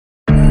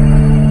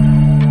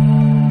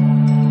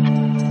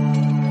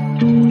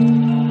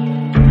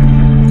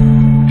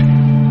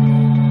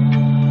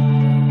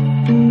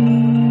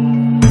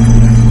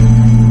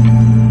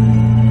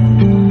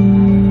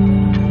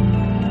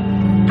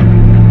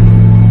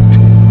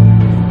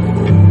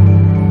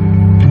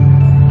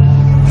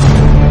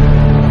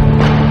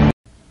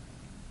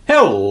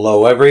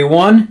Hello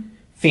everyone,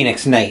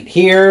 Phoenix Knight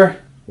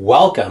here.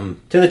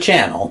 Welcome to the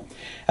channel.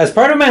 As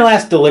part of my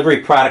last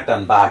delivery product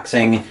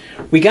unboxing,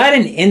 we got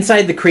an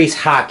Inside the Crease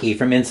Hockey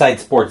from Inside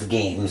Sports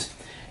Games.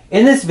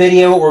 In this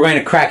video, we're going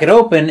to crack it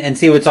open and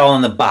see what's all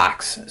in the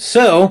box.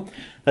 So,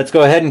 let's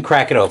go ahead and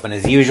crack it open.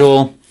 As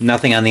usual,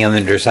 nothing on the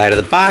underside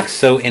of the box,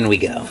 so in we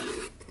go.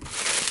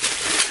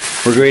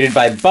 We're greeted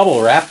by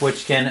bubble wrap,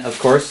 which can, of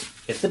course,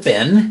 hit the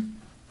bin.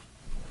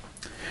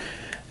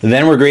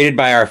 Then we're greeted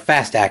by our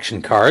fast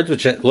action cards,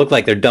 which look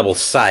like they're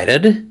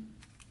double-sided.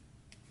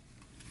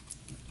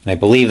 I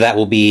believe that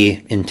will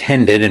be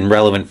intended and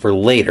relevant for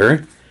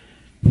later.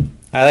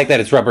 I like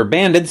that it's rubber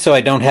banded, so I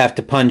don't have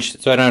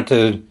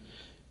to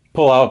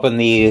pull open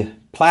the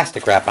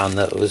plastic wrap on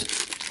those.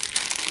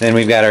 Then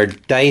we've got our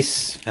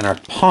dice and our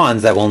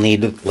pawns that we'll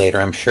need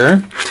later, I'm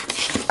sure.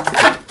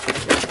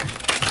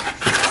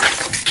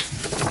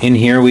 In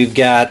here we've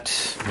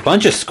got a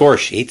bunch of score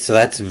sheets, so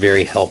that's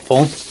very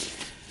helpful.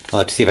 I'll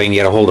have to see if I can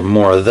get a hold of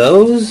more of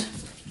those.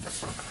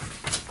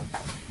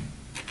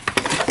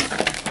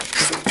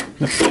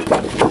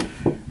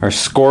 Our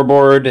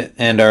scoreboard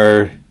and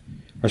our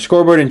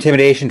scoreboard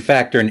intimidation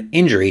factor and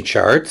injury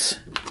charts.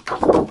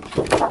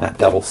 Not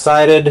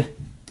double-sided.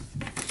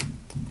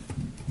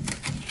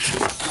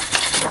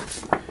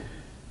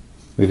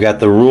 We've got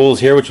the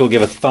rules here, which we'll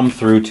give a thumb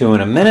through to in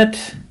a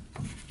minute.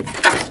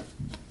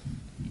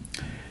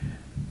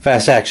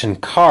 Fast action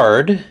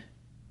card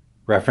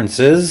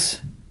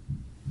references.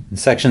 And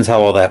sections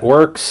how all that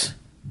works.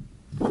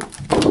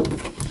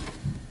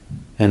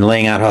 And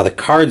laying out how the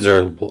cards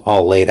are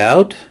all laid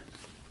out.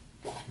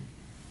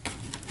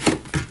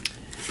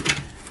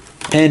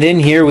 And in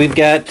here we've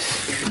got,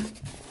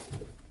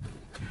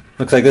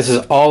 looks like this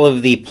is all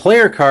of the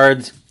player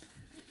cards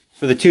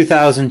for the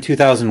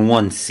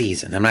 2000-2001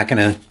 season. I'm not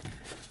going to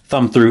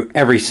thumb through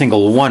every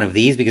single one of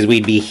these because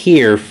we'd be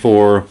here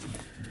for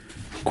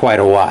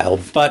quite a while,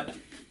 but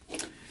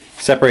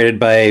separated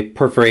by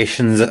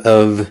perforations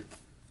of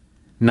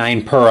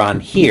 9 per on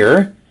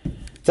here.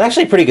 It's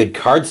actually a pretty good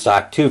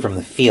cardstock too from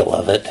the feel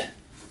of it.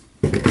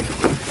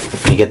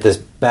 You get this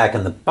back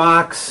in the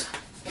box.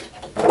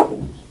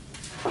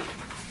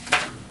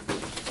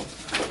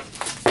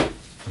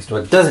 Just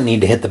what doesn't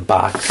need to hit the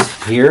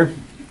box here,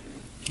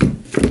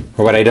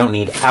 or what I don't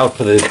need out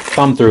for the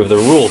thumb through of the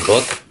rule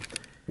book.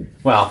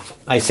 Well,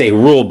 I say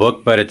rule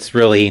book, but it's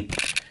really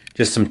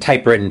just some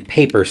typewritten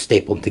paper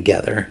stapled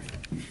together.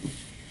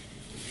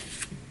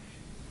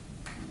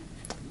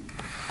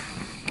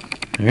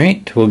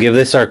 Alright, we'll give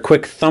this our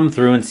quick thumb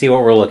through and see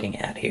what we're looking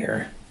at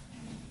here.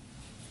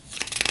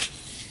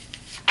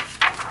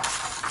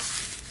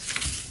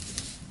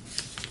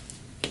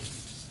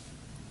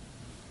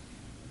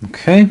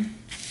 Okay.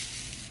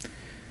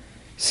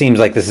 Seems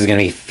like this is going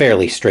to be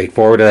fairly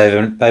straightforward.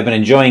 I've been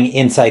enjoying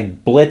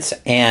Inside Blitz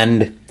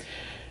and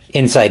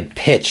Inside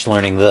Pitch,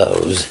 learning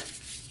those.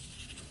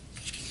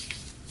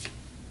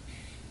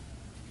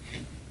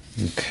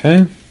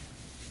 Okay.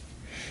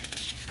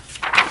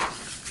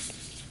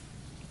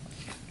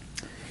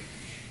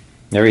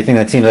 Everything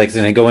that seems like it's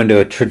going to go into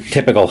a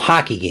typical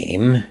hockey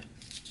game.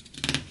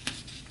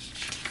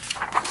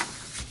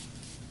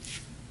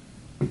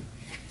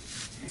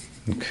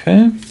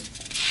 Okay.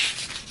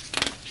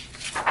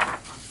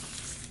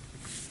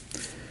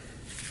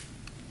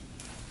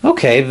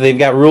 Okay, they've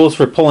got rules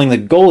for pulling the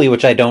goalie,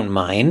 which I don't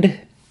mind.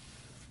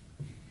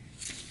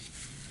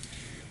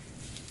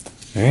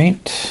 All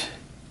right.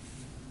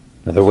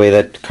 Another way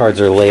that cards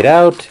are laid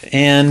out,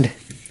 and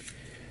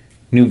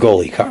new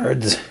goalie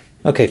cards.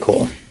 Okay,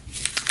 cool.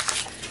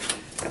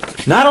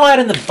 Not a lot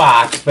in the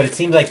box, but it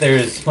seems like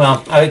there's,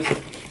 well,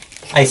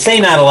 I say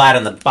not a lot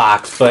in the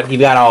box, but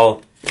you've got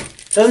all,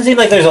 doesn't seem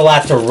like there's a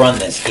lot to run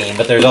this game,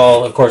 but there's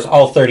all, of course,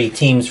 all 30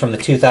 teams from the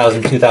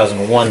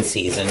 2000-2001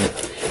 season,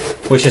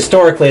 which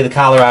historically the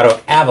Colorado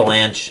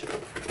Avalanche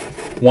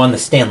won the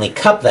Stanley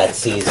Cup that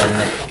season.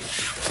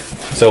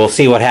 So we'll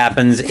see what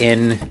happens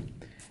in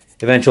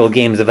eventual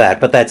games of that.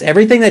 But that's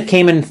everything that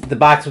came in the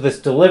box with this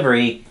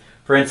delivery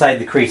for Inside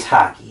the Crease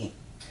Hockey.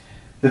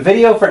 The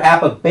video for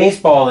App of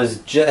Baseball has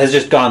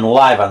just gone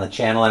live on the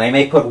channel, and I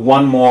may put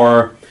one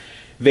more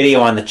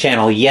video on the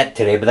channel yet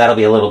today, but that'll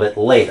be a little bit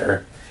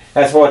later.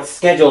 As for what's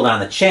scheduled on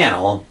the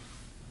channel,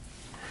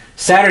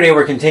 Saturday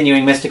we're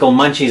continuing Mystical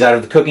Munchies out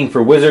of the Cooking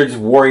for Wizards,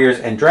 Warriors,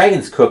 and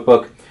Dragons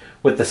cookbook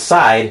with the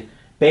side,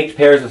 baked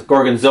pears with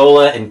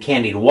gorgonzola and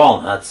candied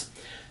walnuts.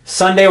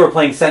 Sunday we're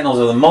playing Sentinels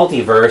of the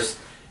Multiverse,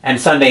 and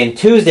Sunday and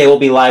Tuesday we'll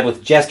be live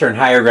with Jester and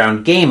Higher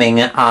Ground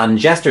Gaming on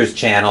Jester's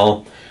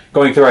channel,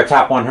 going through our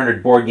top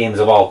 100 board games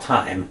of all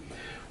time.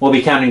 We'll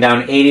be counting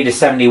down 80 to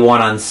 71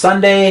 on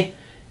Sunday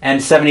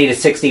and 70 to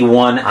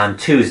 61 on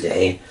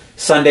Tuesday.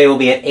 Sunday will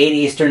be at 8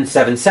 Eastern,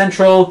 7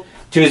 Central.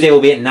 Tuesday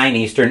will be at 9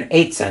 Eastern,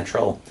 8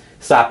 Central.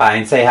 Stop by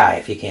and say hi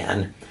if you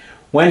can.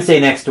 Wednesday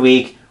next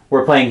week,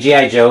 we're playing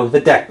G.I. Joe, the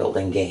deck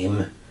building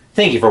game.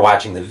 Thank you for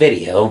watching the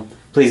video.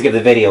 Please give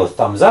the video a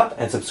thumbs up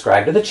and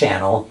subscribe to the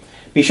channel.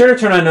 Be sure to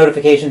turn on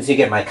notifications so you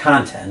get my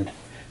content.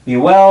 Be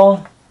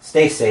well,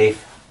 stay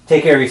safe,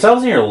 take care of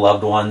yourselves and your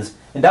loved ones,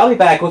 and I'll be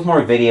back with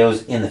more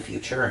videos in the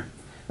future.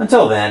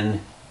 Until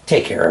then,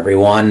 take care,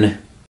 everyone.